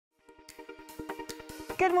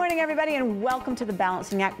Good morning, everybody, and welcome to The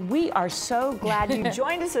Balancing Act. We are so glad you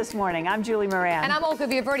joined us this morning. I'm Julie Moran. And I'm Olga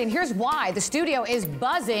Villaverdi, and here's why. The studio is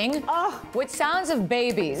buzzing with sounds of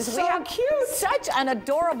babies. So we have cute. Such an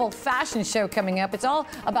adorable fashion show coming up. It's all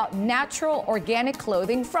about natural, organic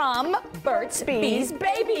clothing from Bytes Bees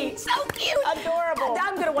Baby. So cute. Adorable.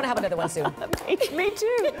 I'm going to want to have another one soon. Me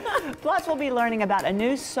too. Plus, we'll be learning about a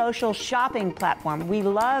new social shopping platform. We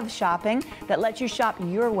love shopping that lets you shop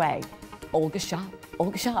your way. Olga Shop.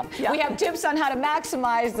 Olga Shop. Yeah. We have tips on how to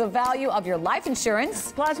maximize the value of your life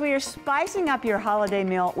insurance. Plus, we are spicing up your holiday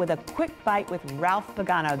meal with a quick bite with Ralph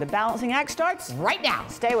Pagano. The Balancing Act starts right now.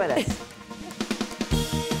 Stay with us.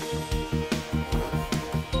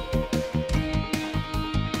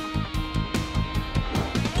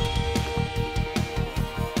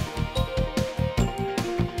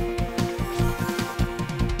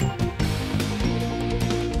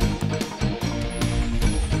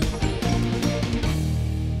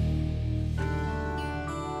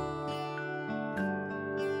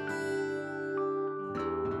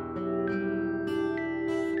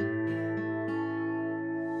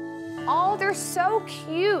 Oh, they're so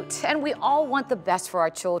cute. And we all want the best for our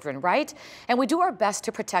children, right? And we do our best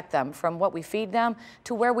to protect them from what we feed them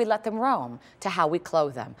to where we let them roam to how we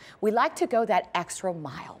clothe them. We like to go that extra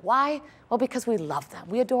mile. Why? Well, because we love them,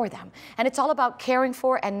 we adore them. And it's all about caring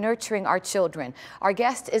for and nurturing our children. Our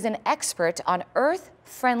guest is an expert on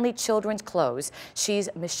earth-friendly children's clothes. She's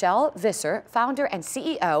Michelle Visser, founder and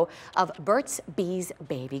CEO of Bytes Bees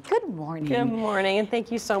Baby. Good morning. Good morning, and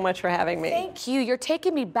thank you so much for having me. Thank you. You're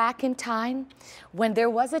taking me back in time when there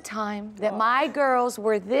was a time that my girls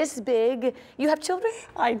were this big. You have children?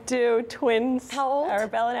 I do, twins. How old?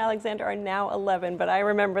 Arabelle and Alexander are now 11, but I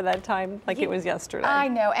remember that time like it was yesterday. I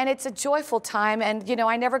know, and it's a joyful time, and you know,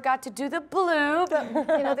 I never got to do the blue, but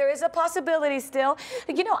you know, there is a possibility still.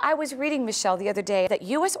 You know, I was reading, Michelle, the other day that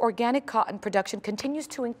U.S. organic cotton production continues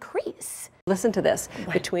to increase. Listen to this.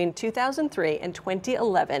 Right. Between 2003 and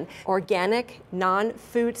 2011, organic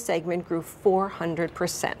non-food segment grew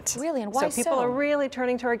 400%. Really, and why so? People are really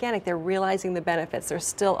turning to organic. They're realizing the benefits. There's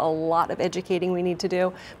still a lot of educating we need to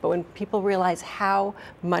do, but when people realize how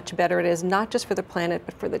much better it is, not just for the planet,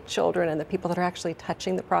 but for the children and the people that are actually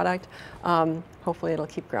touching the product, hopefully it'll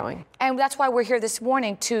keep growing. And that's why we're here this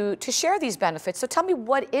morning to share these benefits. So tell me,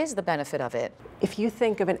 what is the benefit of it? If you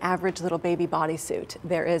think of an average little baby bodysuit,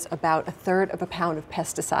 there is about 1/3 of a pound of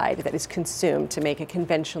pesticide that is consumed to make a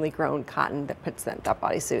conventionally grown cotton that puts that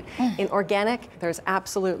bodysuit. In organic, there's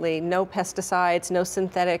absolutely no pesticides, no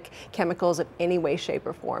synthetic chemicals of any way, shape,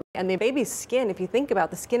 or form. And the baby's skin, if you think about,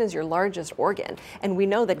 the skin is your largest organ. And we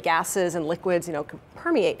know that gases and liquids, you know, can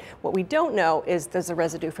permeate. What we don't know is there's a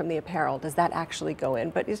residue from the apparel. Does that actually go in?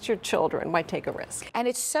 But it's your children. Why take a risk? And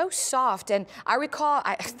it's so soft. And I recall,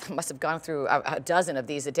 I must have gone through a dozen of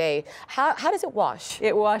these a day. How does it wash?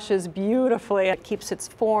 It washes beautifully. It keeps its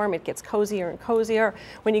form. It gets cozier and cozier.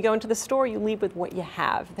 When you go into the store, you leave with what you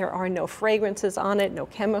have. There are no fragrances on it, no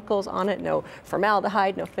chemicals on it, no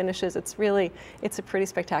formaldehyde, no finishes. It's a pretty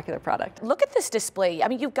spectacular product. Look at this display. I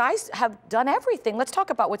mean, you guys have done everything. Let's talk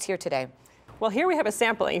about what's here today. Well, here we have a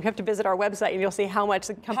sampling. You have to visit our website and you'll see how much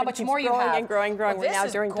the company keeps more you growing have. and growing. Well, We're now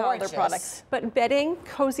doing toddler products. But bedding,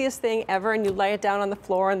 coziest thing ever, and you lay it down on the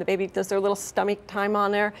floor and the baby does their little stomach time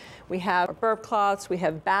on there. We have burp cloths, we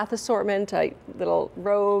have bath assortment, little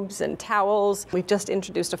robes and towels. We've just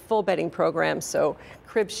introduced a full bedding program, so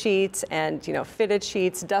crib sheets and, you know, fitted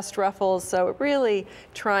sheets, dust ruffles, so really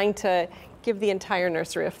trying to give the entire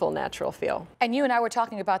nursery a full natural feel. And you and I were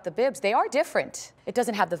talking about the bibs. They are different. It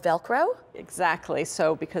doesn't have the Velcro. Exactly.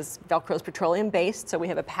 So because Velcro is petroleum-based, so we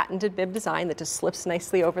have a patented bib design that just slips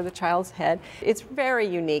nicely over the child's head. It's very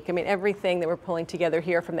unique. I mean, everything that we're pulling together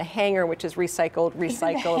here, from the hanger, which is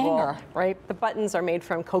recyclable, right? The buttons are made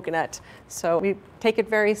from coconut, so we take it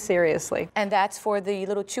very seriously. And that's for the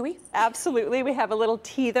little chewy? Absolutely. We have a little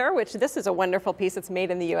teether, which this is a wonderful piece. It's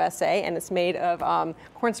made in the USA, and it's made of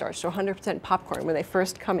cornstarch, so 100% popcorn. When they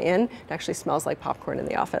first come in, it actually smells like popcorn in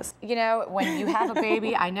the office. You know, when you have a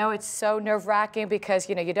baby, I know it's so nerve-wracking because,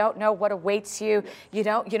 you know, you don't know what awaits you. You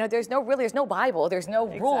know, there's no Bible, there's no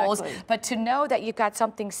rules, but to know that you've got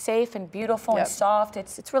something safe and beautiful and soft,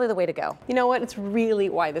 it's really the way to go. You know what? It's really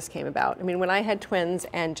why this came about. I mean, when I had twins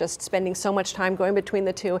and just spending so much time going between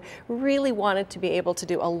the two, really wanted to be able to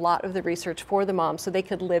do a lot of the research for the moms so they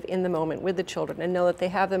could live in the moment with the children and know that they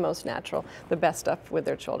have the most natural, the best stuff with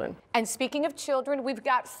their children. And speaking of children, we've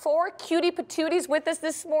got 4 cutie patooties with us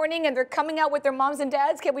this morning, and they're coming out with their moms and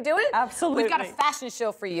dads. Can we do it? Absolutely. We've got a fashion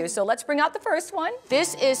show for you, so let's bring out the first one.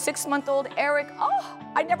 This is 6-month-old Eric. Oh,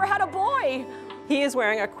 I never had a boy. He is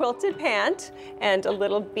wearing a quilted pant and a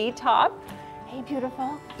little B-top, Hey,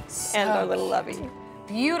 beautiful. And our little Lovey.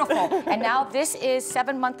 Beautiful. And now this is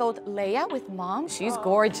 7-month-old Leia with mom. She's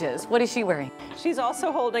gorgeous. What is she wearing? She's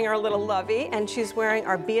also holding our little Lovey, and she's wearing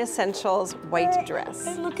our Be Essentials white dress.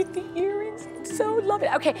 And look at the earrings. So lovely.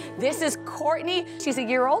 Okay, this is Courtney. She's a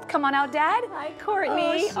year old. Come on out, Dad. Hi,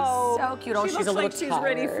 Courtney. Oh, she's so cute. Oh, she she's looks a little like she's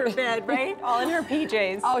ready for bed, right? All in her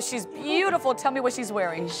PJs. Oh, she's beautiful. Tell me what she's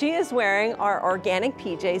wearing. She is wearing our organic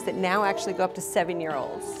PJs that now actually go up to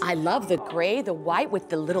 7-year-olds. I love the gray, the white with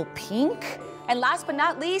the little pink. And last but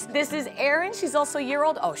not least, this is Erin. She's also a year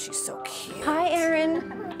old. Oh, she's so cute. Hi,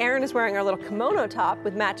 Erin. Erin is wearing our little kimono top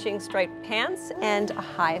with matching striped pants and a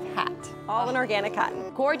hive hat, all in organic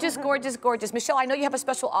cotton. Gorgeous, gorgeous, gorgeous. Michelle, I know you have a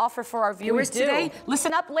special offer for our viewers today.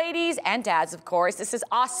 Listen up, ladies and dads, of course. This is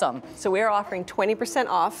awesome. So we are offering 20%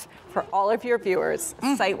 off for all of your viewers,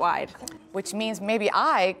 site-wide. Which means maybe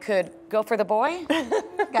I could go for the boy.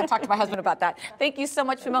 Gotta talk to my husband about that. Thank you so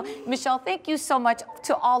much, Michelle. Thank you so much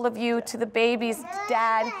to all of you, to the babies,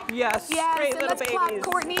 Dad. Yes, great little let's clap, babies.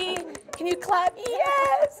 Courtney. Can you clap?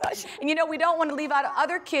 Yes. And you know, we don't want to leave out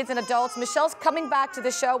other kids and adults. Michelle's coming back to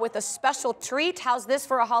the show with a special treat. How's this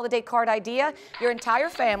for a holiday card idea? Your entire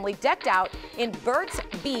family decked out in Burt's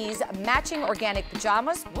Bees matching organic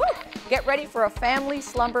pajamas. Woo! Get ready for a family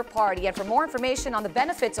slumber party. And for more information on the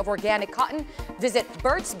benefits of organic cotton, visit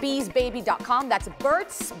burtsbeesbaby.com. That's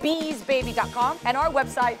burtsbeesbaby.com. And our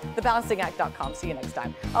website, thebalancingact.com. See you next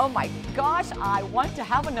time. Oh my gosh, I want to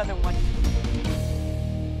have another one.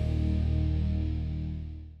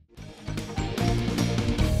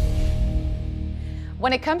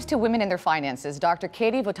 When it comes to women and their finances, Dr.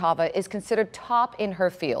 Katie Votava is considered top in her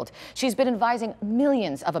field. She's been advising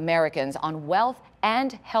millions of Americans on wealth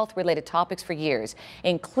and health-related topics for years,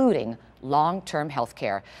 including long-term health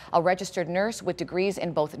care. A registered nurse with degrees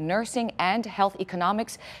in both nursing and health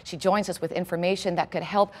economics, she joins us with information that could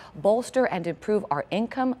help bolster and improve our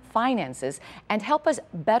income, finances, and help us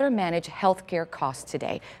better manage health care costs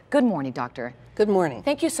today. Good morning, doctor. Good morning.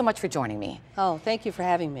 Thank you so much for joining me. Oh, thank you for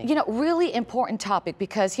having me. You know, really important topic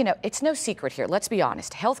because, you know, it's no secret here. Let's be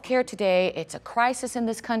honest. Healthcare today, it's a crisis in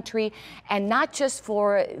this country, and not just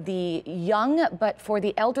for the young, but for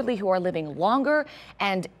the elderly who are living longer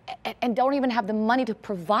and don't even have the money to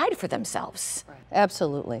provide for themselves. Right.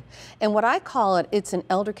 Absolutely. And what I call it, it's an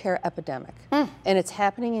elder care epidemic. And it's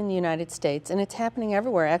happening in the United States, and it's happening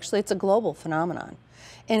everywhere. Actually, it's a global phenomenon.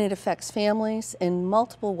 And it affects families in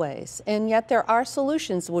multiple ways. And yet there are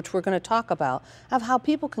solutions, which we're going to talk about, of how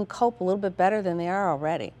people can cope a little bit better than they are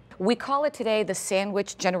already. We call it today the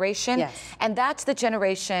sandwich generation. Yes. And that's the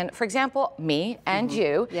generation, for example, me and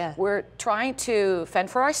you, Yeah. we're trying to fend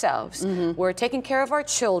for ourselves. We're taking care of our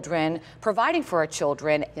children, providing for our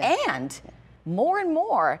children, and more and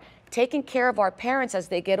more, taking care of our parents as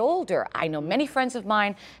they get older. I know many friends of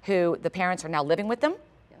mine who the parents are now living with them,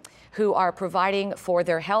 who are providing for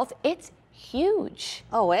their health. It's huge.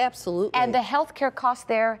 Oh, absolutely. And the healthcare costs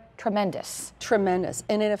there, tremendous. Tremendous.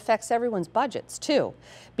 And it affects everyone's budgets, too,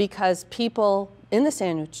 because people in the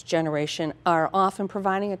sandwich generation are often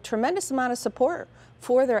providing a tremendous amount of support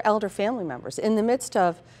for their elder family members in the midst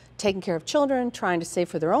of taking care of children, trying to save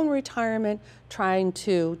for their own retirement, trying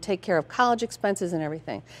to take care of college expenses and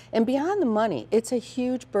everything. And beyond the money, it's a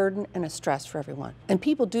huge burden and a stress for everyone. And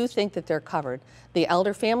people do think that they're covered. The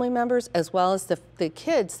elder family members as well as the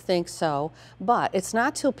kids think so, but it's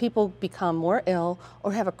not till people become more ill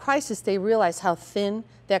or have a crisis they realize how thin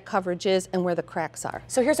that coverage is and where the cracks are.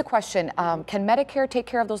 So here's a question. Can Medicare take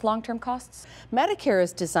care of those long-term costs? Medicare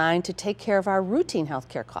is designed to take care of our routine health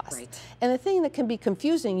care costs. Right. And the thing that can be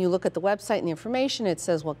confusing, you look at the website and the information, it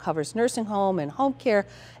says what covers nursing home and home care.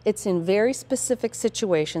 It's in very specific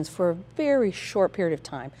situations for a very short period of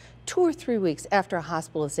time, 2 or 3 weeks after a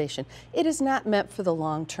hospitalization. It is not meant for the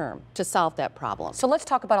long term to solve that problem. So let's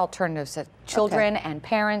talk about alternatives that children and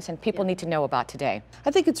parents and people need to know about today.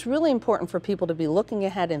 I think it's really important for people to be looking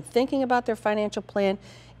ahead and thinking about their financial plan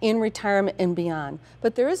in retirement and beyond.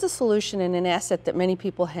 But there is a solution and an asset that many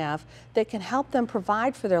people have that can help them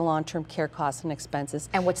provide for their long-term care costs and expenses.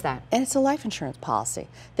 And what's that? And it's a life insurance policy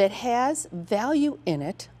that has value in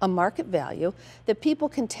it, a market value, that people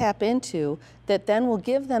can tap into that then will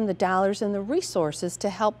give them the dollars and the resources to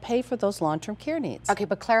help pay for those long-term care needs. Okay,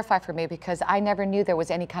 but clarify for me because I never knew there was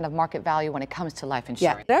any kind of market value when it comes to life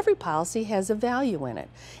insurance. Yeah, every policy has a value in it.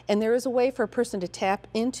 And there is a way for a person to tap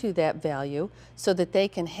into that value so that they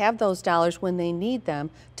can have those dollars when they need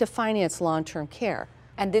them to finance long-term care.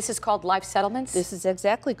 And this is called life settlements? This is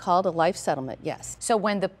exactly called a life settlement, yes. So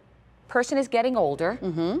when the person is getting older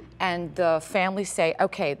and the families say,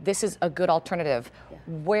 okay, this is a good alternative,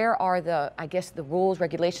 where are the, I guess, the rules,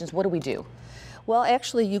 regulations, what do we do? Well,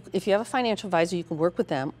 actually, if you have a financial advisor, you can work with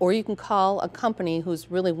them, or you can call a company who's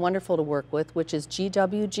really wonderful to work with, which is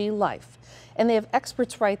GWG Life. And they have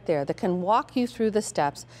experts right there that can walk you through the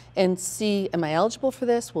steps and see, am I eligible for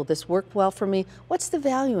this? Will this work well for me? What's the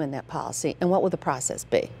value in that policy, and what will the process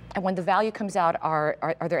be? And when the value comes out, are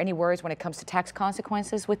there any worries when it comes to tax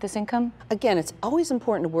consequences with this income? Again, it's always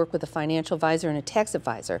important to work with a financial advisor and a tax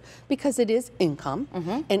advisor because it is income,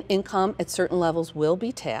 and income at certain levels will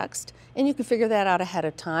be taxed. And you can figure that out ahead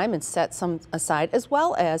of time and set some aside, as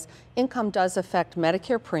well as income does affect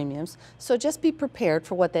Medicare premiums. So just be prepared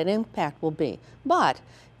for what that impact will be. But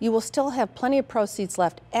you will still have plenty of proceeds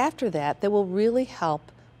left after that that will really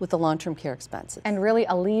help with the long-term care expenses. And really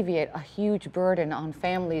alleviate a huge burden on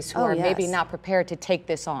families who are maybe not prepared to take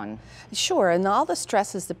this on. Sure, and all the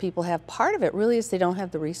stresses that people have, part of it really is they don't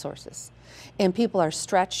have the resources. And people are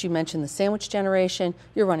stretched. You mentioned the sandwich generation.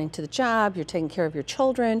 You're running to the job, you're taking care of your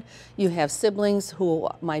children, you have siblings who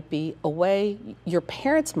might be away, your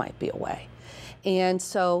parents might be away. And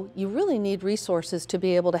so you really need resources to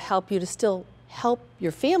be able to help you to still help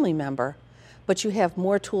your family member, but you have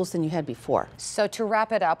more tools than you had before. So to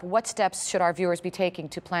wrap it up, what steps should our viewers be taking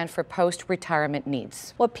to plan for post-retirement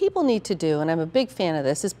needs? What people need to do, and I'm a big fan of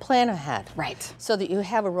this, is plan ahead. Right. So that you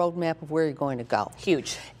have a roadmap of where you're going to go.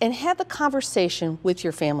 Huge. And have the conversation with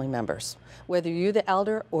your family members, whether you're the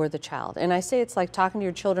elder or the child. And I say it's like talking to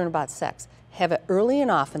your children about sex. Have it early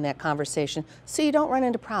and often, that conversation, so you don't run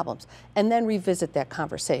into problems, and then revisit that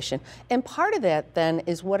conversation. And part of that then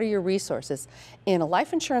is, what are your resources? And a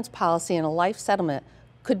life insurance policy and a life settlement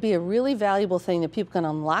could be a really valuable thing that people can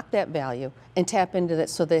unlock that value and tap into that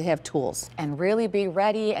so they have tools. And really be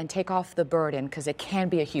ready and take off the burden, because it can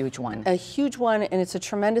be a huge one. A huge one, and it's a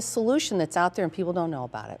tremendous solution that's out there and people don't know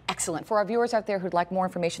about it. Excellent. For our viewers out there who'd like more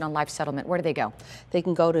information on life settlement, where do they go? They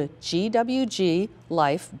can go to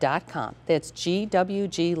gwglife.com. That's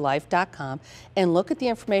gwglife.com, and look at the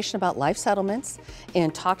information about life settlements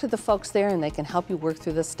and talk to the folks there, and they can help you work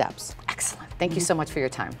through the steps. Excellent. Thank you so much for your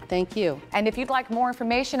time. Thank you. And if you'd like more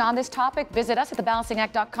information on this topic, visit us at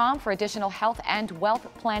thebalancingact.com for additional health and wealth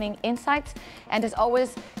planning insights. And as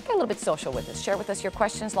always, get a little bit social with us. Share with us your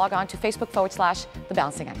questions. Log on to Facebook.com/The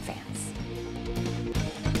Balancing Act Fans.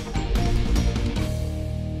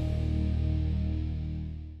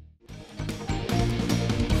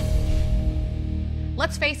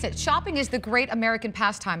 Let's face it, shopping is the great American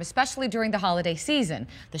pastime, especially during the holiday season.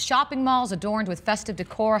 The shopping malls adorned with festive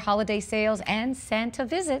decor, holiday sales, and Santa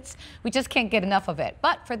visits. We just can't get enough of it.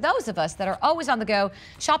 But for those of us that are always on the go,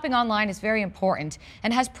 shopping online is very important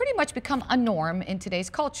and has pretty much become a norm in today's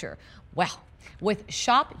culture. Well, with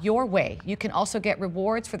Shop Your Way, you can also get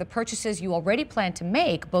rewards for the purchases you already plan to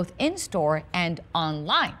make, both in-store and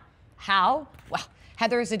online. How? Well,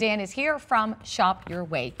 Heather Zidane is here from Shop Your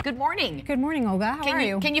Way. Good morning. Good morning, Olga. How are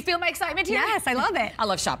you? Can you feel my excitement here? Yes, I love it. I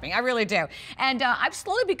love shopping. I really do. And I've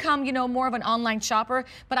slowly become, more of an online shopper,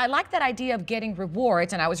 but I like that idea of getting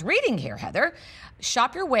rewards. And I was reading here, Heather,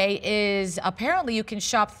 Shop Your Way is apparently you can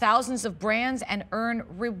shop thousands of brands and earn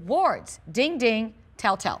rewards. Ding, ding,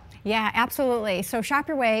 tell, tell. Yeah, absolutely. So Shop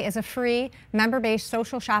Your Way is a free member-based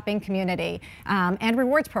social shopping community and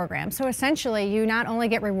rewards program. So essentially, you not only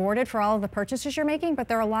get rewarded for all of the purchases you're making, but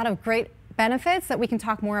there are a lot of great benefits that we can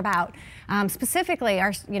talk more about. Specifically,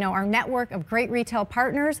 our network of great retail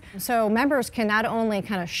partners. So members can not only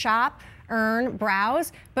kind of shop, earn,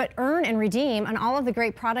 browse, but earn and redeem on all of the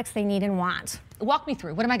great products they need and want. Walk me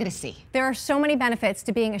through. What am I going to see? There are so many benefits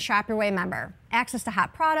to being a Shop Your Way member. Access to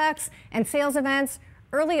hot products and sales events,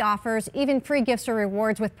 early offers, even free gifts or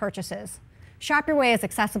rewards with purchases. Shop Your Way is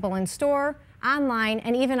accessible in store, online,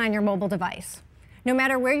 and even on your mobile device. No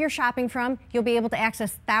matter where you're shopping from, you'll be able to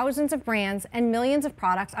access thousands of brands and millions of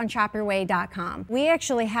products on shopyourway.com. We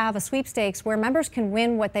actually have a sweepstakes where members can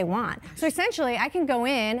win what they want. So essentially, I can go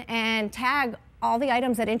in and tag all the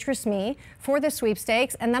items that interest me for the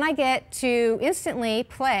sweepstakes, and then I get to instantly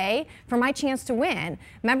play for my chance to win.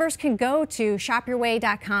 Members can go to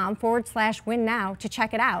shopyourway.com/win now to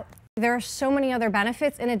check it out. There are so many other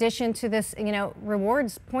benefits in addition to this,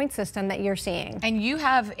 rewards point system that you're seeing. And you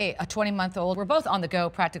have a 20-month-old. We're both on the go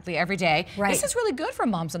practically every day. Right. This is really good for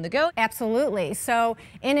moms on the go. Absolutely. So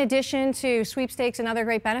in addition to sweepstakes and other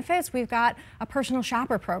great benefits, we've got a personal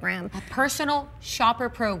shopper program. A personal shopper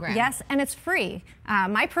program. Yes, and it's free.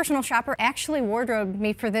 My personal shopper actually wardrobed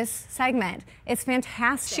me for this segment. It's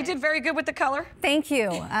fantastic. She did very good with the color. Thank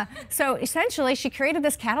you. So essentially, she created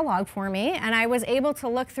this catalog for me, and I was able to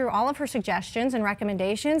look through all of her suggestions and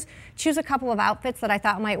recommendations, choose a couple of outfits that I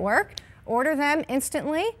thought might work, order them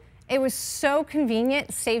instantly, It was so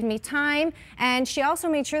convenient, saved me time, and she also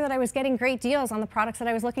made sure that I was getting great deals on the products that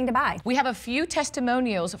I was looking to buy. We have a few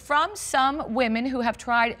testimonials from some women who have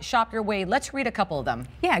tried Shop Your Way. Let's read a couple of them.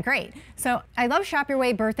 Yeah, great. So I love Shop Your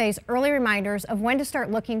Way Birthday's early reminders of when to start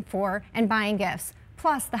looking for and buying gifts.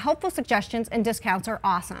 Plus, the helpful suggestions and discounts are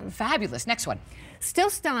awesome. Fabulous. Next one.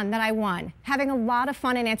 Still stunned that I won, having a lot of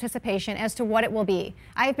fun and anticipation as to what it will be.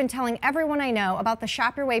 I have been telling everyone I know about the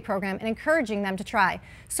Shop Your Way program and encouraging them to try.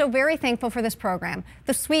 So very thankful for this program.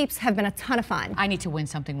 The sweeps have been a ton of fun. I need to win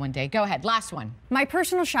something one day. Go ahead. Last one. My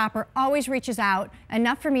personal shopper always reaches out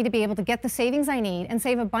enough for me to be able to get the savings I need and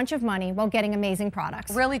save a bunch of money while getting amazing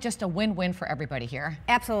products. Really just a win-win for everybody here.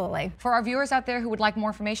 Absolutely. For our viewers out there who would like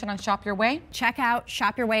more information on Shop Your Way, check out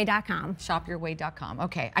shopyourway.com. shopyourway.com.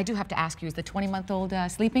 Okay, I do have to ask you, is the 20-month-old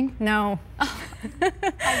sleeping? No.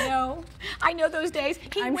 I know. I know those days.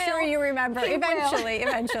 I'm sure you remember. Eventually.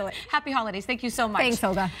 Happy holidays. Thank you so much. Thanks,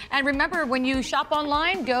 Hilda. And remember, when you shop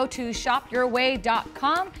online, go to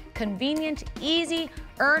shopyourway.com. Convenient, easy,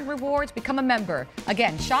 earn rewards, become a member.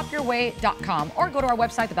 Again, shopyourway.com or go to our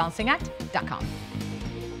website, thebalancingact.com.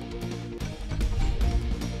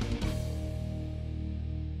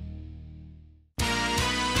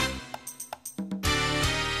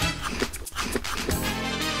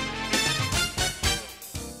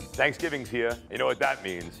 Thanksgiving's here. You know what that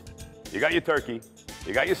means. You got your turkey,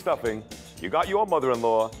 you got your stuffing, you got your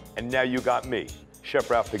mother-in-law, and now you got me, Chef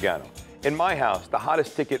Ralph Pagano. In my house, the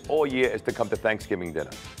hottest ticket all year is to come to Thanksgiving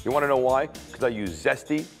dinner. You want to know why? Because I use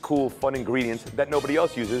zesty, cool, fun ingredients that nobody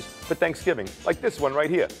else uses for Thanksgiving, like this one right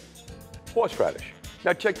here, horseradish.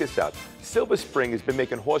 Now check this out. Silver Spring has been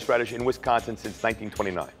making horseradish in Wisconsin since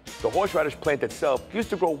 1929. The horseradish plant itself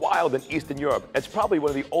used to grow wild in Eastern Europe. It's probably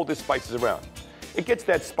one of the oldest spices around. It gets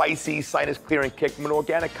that spicy, sinus-clearing kick from an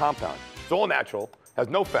organic compound. It's all natural, has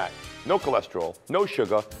no fat, no cholesterol, no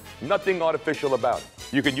sugar, nothing artificial about it.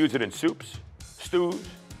 You can use it in soups, stews,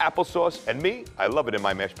 applesauce, and me, I love it in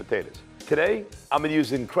my mashed potatoes. Today, I'm gonna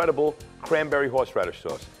use incredible cranberry horseradish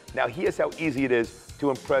sauce. Now here's how easy it is to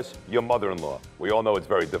impress your mother-in-law. We all know it's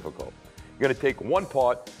very difficult. You're gonna take 1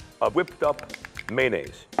 part of whipped up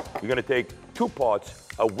mayonnaise. You're gonna take 2 parts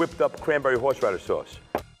of whipped up cranberry horseradish sauce.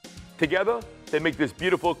 Together, they make this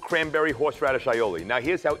beautiful cranberry horseradish aioli. Now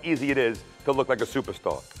here's how easy it is to look like a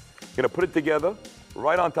superstar. You're gonna put it together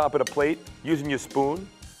right on top of the plate using your spoon,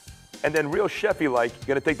 and then real chefy-like, you're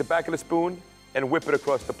gonna take the back of the spoon and whip it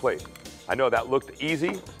across the plate. I know that looked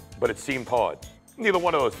easy, but it seemed hard. Neither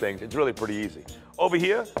one of those things, it's really pretty easy. Over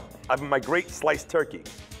here, I have my great sliced turkey.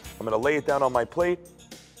 I'm gonna lay it down on my plate.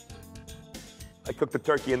 I cooked the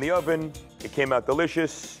turkey in the oven. It came out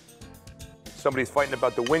delicious. Somebody's fighting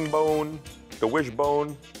about the wing bone, the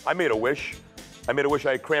wishbone. I made a wish. I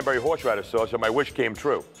had cranberry horseradish sauce, and my wish came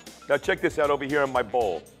true. Now check this out over here in my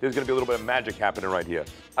bowl. There's gonna be a little bit of magic happening right here.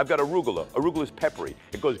 I've got arugula. Arugula's peppery.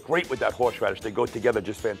 It goes great with that horseradish. They go together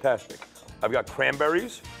just fantastic. I've got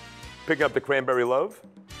cranberries, picking up the cranberry love.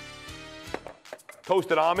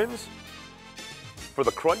 Toasted almonds for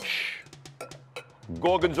the crunch.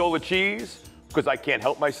 Gorgonzola cheese, because I can't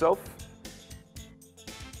help myself.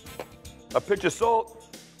 A pinch of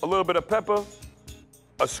salt, a little bit of pepper,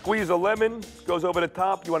 a squeeze of lemon goes over the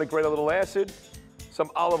top. You want to grate a little acid, some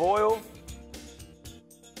olive oil.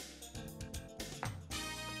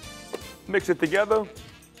 Mix it together.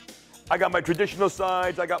 I got my traditional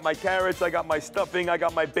sides, I got my carrots, I got my stuffing, I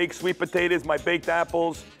got my baked sweet potatoes, my baked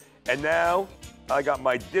apples, and now I got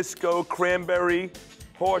my disco cranberry,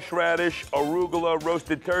 horseradish, arugula,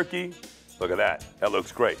 roasted turkey. Look at that, that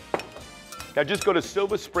looks great. Now just go to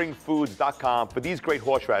silverspringfoods.com for these great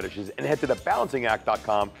horseradishes and head to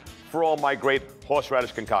thebalancingAct.com for all my great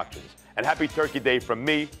horseradish concoctions. And happy Turkey Day from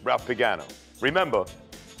me, Ralph Pagano. Remember,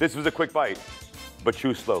 this was a quick bite, but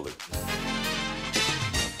chew slowly.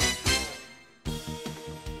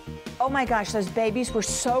 Oh my gosh, those babies were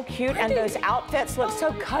so cute and those outfits look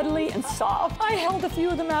so cuddly and soft. I held a few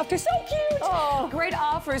of them after. So cute. Oh. Great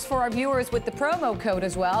offers for our viewers with the promo code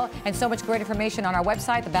as well. And so much great information on our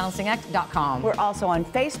website, thebalancingact.com. We're also on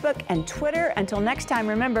Facebook and Twitter. Until next time,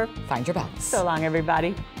 remember, Find your balance. so long,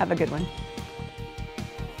 everybody. Have a good one.